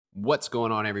What's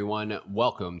going on, everyone?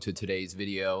 Welcome to today's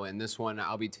video. In this one,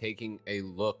 I'll be taking a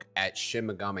look at Shin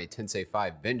Megami Tensei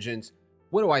V Vengeance.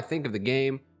 What do I think of the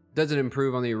game? Does it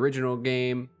improve on the original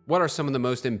game? What are some of the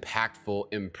most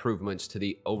impactful improvements to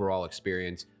the overall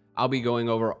experience? I'll be going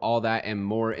over all that and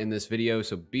more in this video,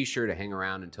 so be sure to hang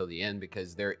around until the end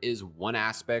because there is one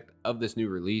aspect of this new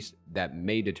release that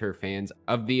may deter fans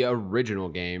of the original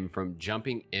game from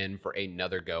jumping in for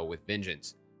another go with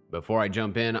Vengeance. Before I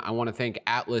jump in, I want to thank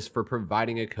Atlas for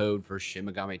providing a code for Shin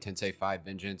Megami Tensei V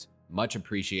Vengeance. Much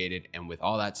appreciated, and with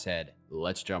all that said,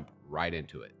 let's jump right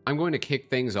into it. I'm going to kick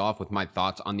things off with my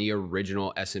thoughts on the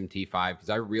original SMT V because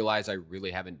I realize I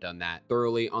really haven't done that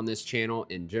thoroughly on this channel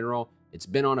in general. It's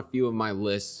been on a few of my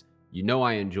lists. You know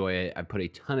I enjoy it. I put a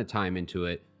ton of time into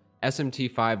it. SMT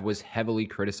V was heavily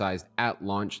criticized at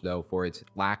launch though for its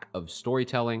lack of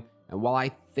storytelling, and while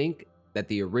I think that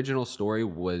the original story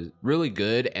was really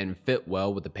good and fit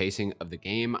well with the pacing of the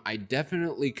game, I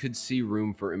definitely could see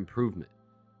room for improvement.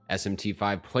 SMT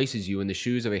V places you in the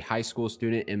shoes of a high school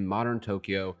student in modern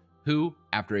Tokyo who,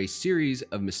 after a series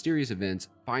of mysterious events,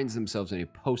 finds themselves in a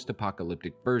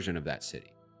post-apocalyptic version of that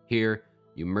city. Here,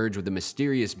 you merge with a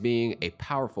mysterious being, a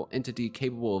powerful entity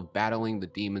capable of battling the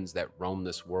demons that roam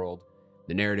this world.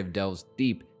 The narrative delves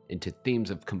deep into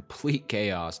themes of complete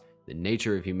chaos, the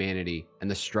nature of humanity, and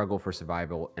the struggle for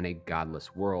survival in a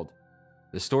godless world.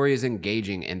 The story is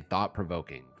engaging and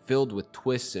thought-provoking, filled with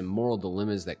twists and moral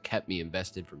dilemmas that kept me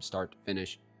invested from start to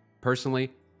finish.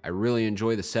 Personally, I really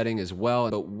enjoy the setting as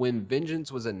well, but when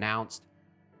Vengeance was announced,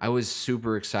 I was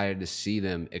super excited to see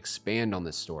them expand on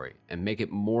this story and make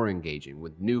it more engaging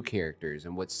with new characters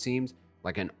and what seems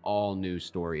like an all-new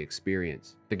story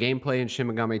experience. The gameplay in Shin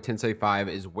Megami Tensei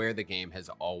V is where the game has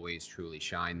always truly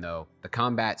shined though. The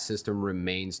combat system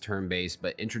remains turn-based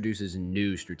but introduces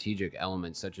new strategic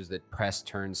elements such as the press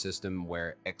turn system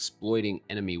where exploiting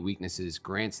enemy weaknesses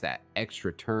grants that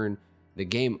extra turn. The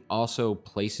game also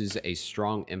places a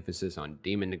strong emphasis on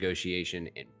demon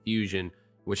negotiation and fusion,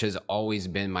 which has always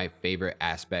been my favorite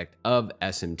aspect of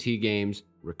SMT games.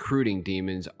 Recruiting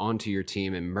demons onto your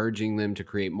team and merging them to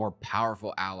create more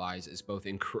powerful allies is both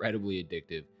incredibly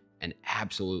addictive and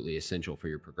absolutely essential for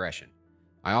your progression.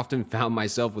 I often found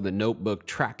myself with a notebook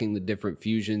tracking the different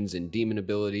fusions and demon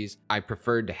abilities I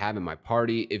preferred to have in my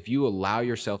party. If you allow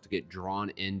yourself to get drawn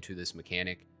into this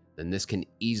mechanic, then this can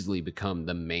easily become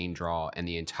the main draw and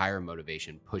the entire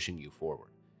motivation pushing you forward.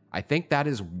 I think that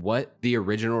is what the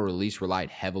original release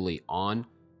relied heavily on,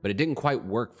 but it didn't quite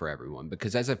work for everyone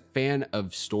because as a fan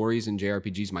of stories and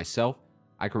JRPGs myself,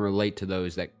 I can relate to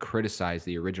those that criticize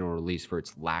the original release for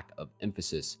its lack of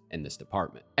emphasis in this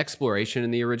department. Exploration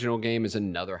in the original game is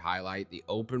another highlight. The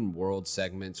open world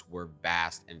segments were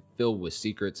vast and filled with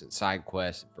secrets and side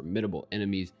quests and formidable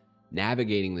enemies.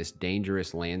 Navigating this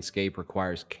dangerous landscape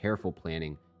requires careful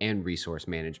planning and resource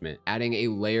management, adding a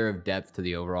layer of depth to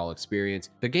the overall experience.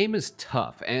 The game is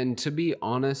tough, and to be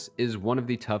honest, is one of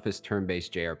the toughest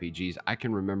turn-based JRPGs I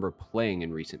can remember playing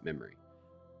in recent memory.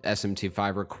 SMT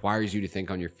V requires you to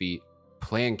think on your feet,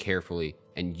 plan carefully,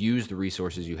 and use the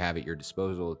resources you have at your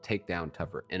disposal to take down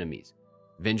tougher enemies.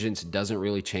 Vengeance doesn't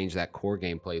really change that core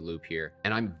gameplay loop here,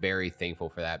 and I'm very thankful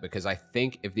for that because I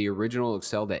think if the original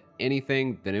excelled at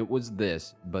anything, then it was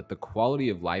this, but the quality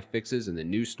of life fixes and the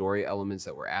new story elements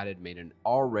that were added made an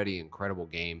already incredible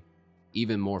game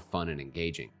even more fun and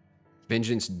engaging.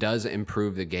 Vengeance does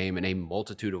improve the game in a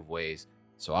multitude of ways,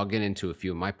 so I'll get into a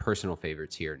few of my personal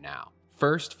favorites here now.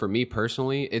 First, for me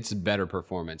personally, it's better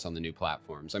performance on the new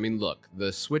platforms. I mean, look,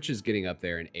 the Switch is getting up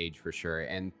there in age for sure,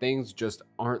 and things just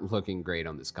aren't looking great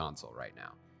on this console right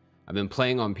now. I've been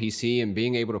playing on PC and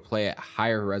being able to play at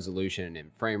higher resolution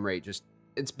and frame rate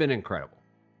it's been incredible.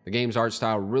 The game's art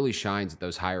style really shines at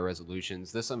those higher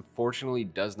resolutions. This unfortunately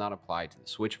does not apply to the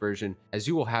Switch version, as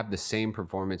you will have the same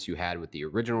performance you had with the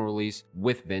original release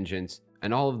with Vengeance,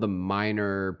 and all of the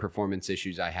minor performance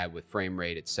issues I had with frame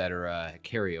rate, etc.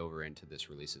 carry over into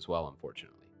this release as well,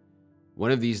 unfortunately.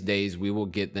 One of these days, we will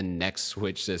get the next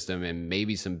Switch system and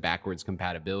maybe some backwards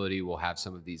compatibility. We'll have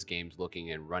some of these games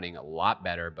looking and running a lot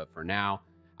better, but for now,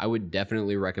 I would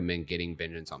definitely recommend getting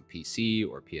Vengeance on PC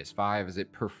or PS5 as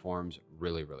it performs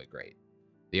really, really great.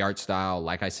 The art style,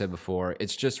 like I said before,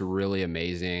 it's just really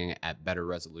amazing at better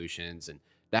resolutions, and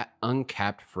that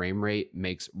uncapped frame rate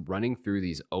makes running through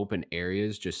these open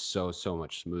areas just so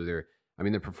much smoother. I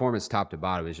mean, the performance top to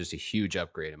bottom is just a huge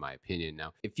upgrade in my opinion.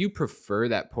 Now, if you prefer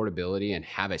that portability and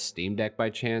have a Steam Deck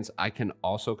by chance, I can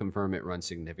also confirm it runs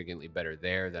significantly better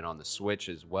there than on the Switch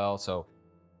as well. So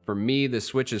For me, the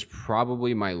Switch is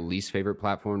probably my least favorite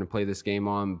platform to play this game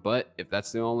on, but if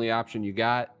that's the only option you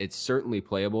got, it's certainly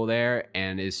playable there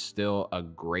and is still a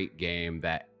great game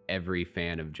that every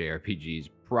fan of JRPGs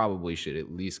probably should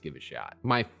at least give a shot.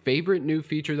 My favorite new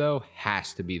feature though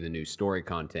has to be the new story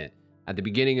content. At the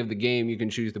beginning of the game, you can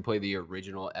choose to play the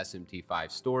original SMT V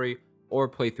story or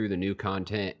play through the new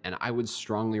content, and I would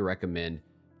strongly recommend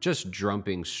just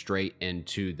jumping straight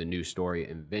into the new story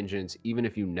in Vengeance, even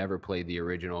if you never played the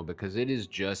original, because it is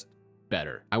just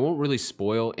better. I won't really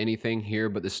spoil anything here,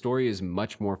 but the story is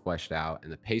much more fleshed out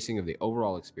and the pacing of the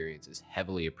overall experience is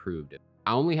heavily improved.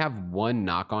 I only have one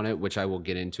knock on it, which I will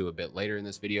get into a bit later in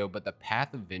this video, but the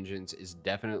path of Vengeance is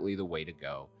definitely the way to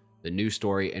go. The new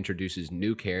story introduces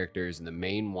new characters, and the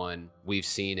main one we've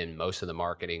seen in most of the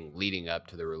marketing leading up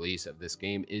to the release of this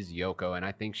game is Yoko, and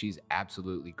I think she's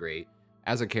absolutely great.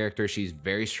 As a character, she's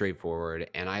very straightforward,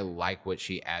 and I like what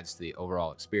she adds to the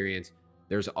overall experience.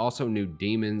 There's also new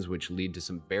demons, which lead to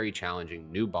some very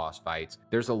challenging new boss fights.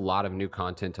 There's a lot of new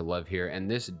content to love here, and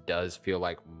this does feel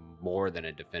like more than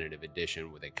a definitive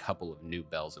edition with a couple of new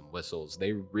bells and whistles.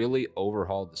 They really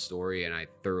overhauled the story, and I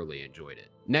thoroughly enjoyed it.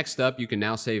 Next up, you can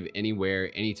now save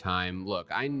anywhere, anytime. Look,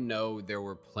 I know there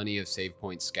were plenty of save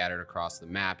points scattered across the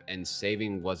map, and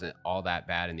saving wasn't all that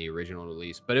bad in the original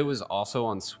release, but it was also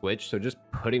on Switch, so just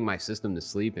putting my system to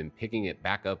sleep and picking it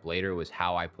back up later was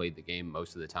how I played the game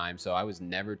most of the time, so I was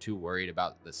never too worried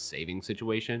about the saving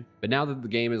situation. But now that the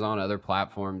game is on other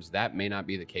platforms, that may not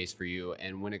be the case for you,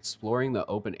 and when exploring the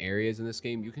open areas in this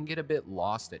game, you can get a bit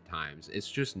lost at times. It's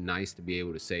just nice to be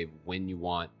able to save when you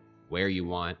want, where you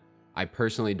want. I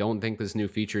personally don't think this new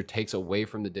feature takes away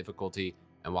from the difficulty,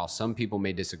 and while some people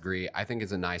may disagree, I think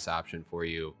it's a nice option for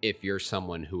you if you're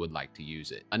someone who would like to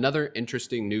use it. Another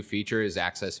interesting new feature is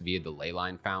access via the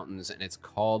leyline fountains, and it's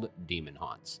called Demon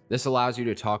Haunts. This allows you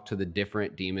to talk to the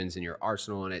different demons in your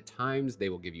arsenal, and at times they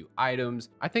will give you items.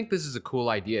 I think this is a cool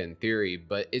idea in theory,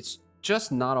 but it's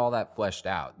just not all that fleshed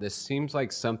out. This seems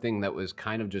like something that was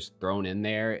kind of just thrown in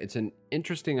there. It's an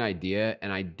interesting idea,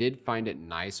 and I did find it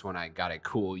nice when I got a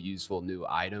cool, useful new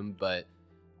item, but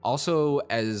also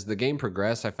as the game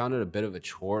progressed, I found it a bit of a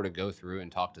chore to go through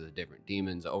and talk to the different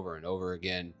demons over and over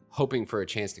again, hoping for a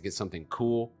chance to get something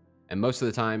cool. And most of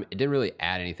the time, it didn't really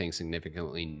add anything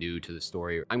significantly new to the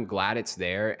story. I'm glad it's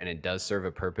there and it does serve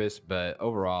a purpose, but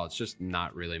overall, it's just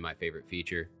not really my favorite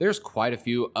feature. There's quite a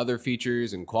few other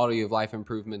features and quality of life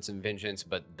improvements in Vengeance,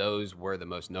 but those were the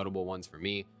most notable ones for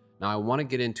me. Now, I want to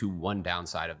get into one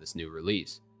downside of this new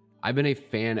release. I've been a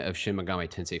fan of Shin Megami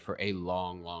Tensei for a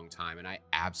long time, and I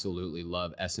absolutely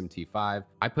love SMT V.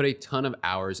 I put a ton of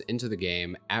hours into the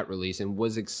game at release and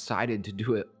was excited to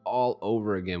do it all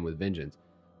over again with Vengeance.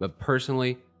 But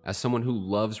personally, as someone who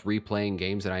loves replaying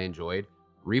games that I enjoyed,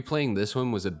 replaying this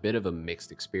one was a bit of a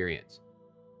mixed experience.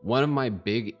 One of my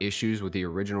big issues with the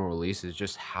original release is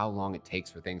just how long it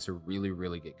takes for things to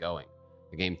really get going.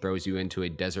 The game throws you into a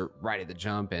desert right at the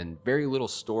jump, and very little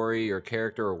story or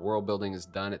character or world building is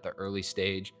done at the early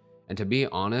stage. And to be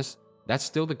honest, that's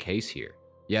still the case here.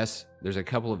 Yes, there's a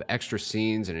couple of extra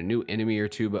scenes and a new enemy or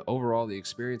two, but overall the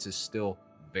experience is still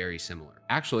very similar.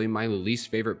 Actually, my least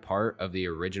favorite part of the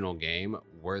original game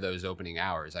were those opening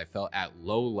hours. I felt at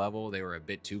low level they were a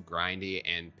bit too grindy,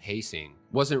 and pacing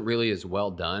wasn't really as well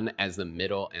done as the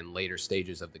middle and later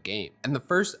stages of the game. And the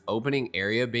first opening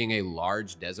area being a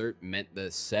large desert meant the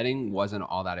setting wasn't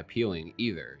all that appealing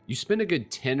either. You spend a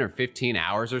good 10 or 15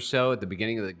 hours or so at the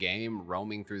beginning of the game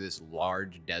roaming through this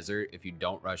large desert if you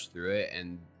don't rush through it,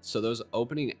 and so those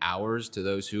opening hours to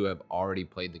those who have already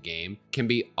played the game can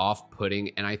be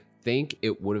off-putting, and I think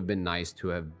it would have been nice to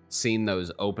have seen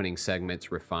those opening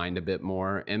segments refined a bit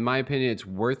more. In my opinion, it's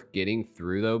worth getting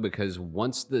through though, because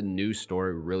once the new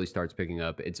story really starts picking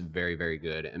up, it's very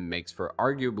good and makes for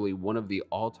arguably one of the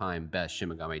all-time best Shin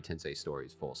Megami Tensei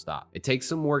stories, full stop. It takes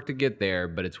some work to get there,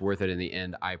 but it's worth it in the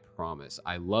end, I promise.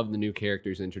 I love the new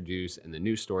characters introduced, and the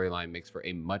new storyline makes for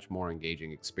a much more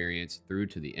engaging experience through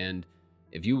to the end.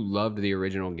 If you loved the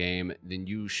original game, then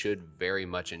you should very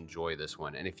much enjoy this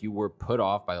one. And if you were put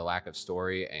off by the lack of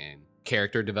story and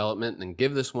character development, then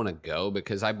give this one a go,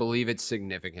 because I believe it's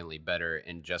significantly better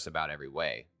in just about every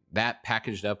way. That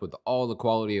packaged up with all the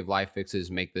quality of life fixes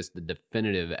make this the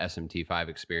definitive SMT V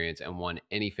experience, and one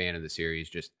any fan of the series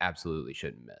just absolutely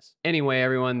shouldn't miss. Anyway,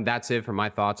 everyone, that's it for my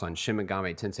thoughts on Shin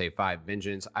Megami Tensei V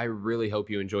Vengeance. I really hope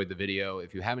you enjoyed the video.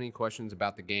 If you have any questions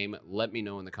about the game, let me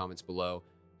know in the comments below.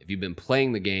 If you've been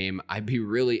playing the game, I'd be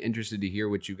really interested to hear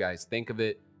what you guys think of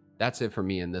it. That's it for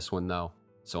me in this one though.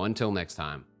 So until next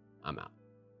time, I'm out.